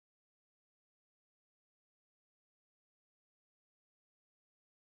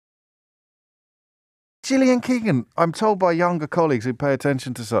Gillian Keegan, I'm told by younger colleagues who pay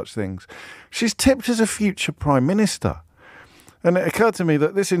attention to such things, she's tipped as a future Prime Minister. And it occurred to me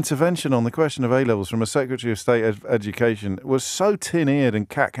that this intervention on the question of A-levels from a Secretary of State Education was so tin-eared and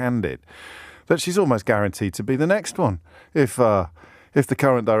cack-handed that she's almost guaranteed to be the next one if the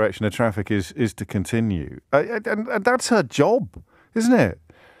current direction of traffic is to continue. And that's her job, isn't it?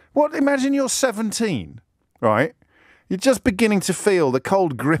 Imagine you're 17, right? You're just beginning to feel the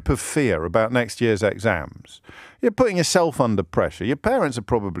cold grip of fear about next year's exams. You're putting yourself under pressure. Your parents are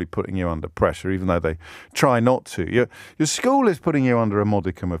probably putting you under pressure, even though they try not to. Your school is putting you under a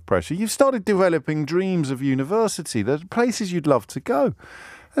modicum of pressure. You've started developing dreams of university. There's places you'd love to go.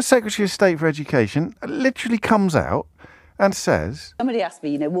 The Secretary of State for Education literally comes out and says... Somebody asked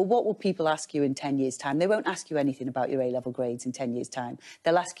me, well, what will people ask you in 10 years' time? They won't ask you anything about your A-level grades in 10 years' time.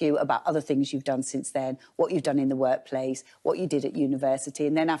 They'll ask you about other things you've done since then, what you've done in the workplace, what you did at university,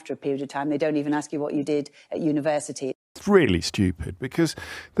 and then after a period of time, they don't even ask you what you did at university. It's really stupid because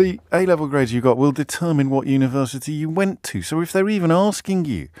the A-level grades you got will determine what university you went to. So if they're even asking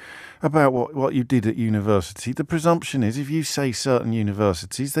you about what you did at university, the presumption is if you say certain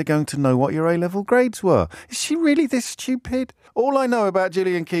universities, they're going to know what your A-level grades were. Is she really this stupid? All I know about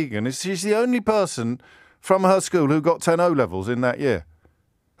Gillian Keegan is she's the only person from her school who got 10 O-levels in that year.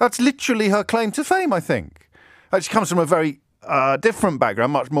 That's literally her claim to fame, I think. She comes from a very different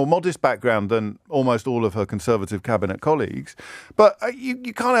background, much more modest background than almost all of her Conservative cabinet colleagues. But you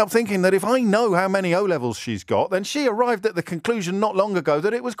can't help thinking that if I know how many O-levels she's got, then she arrived at the conclusion not long ago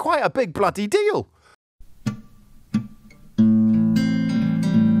that it was quite a big bloody deal.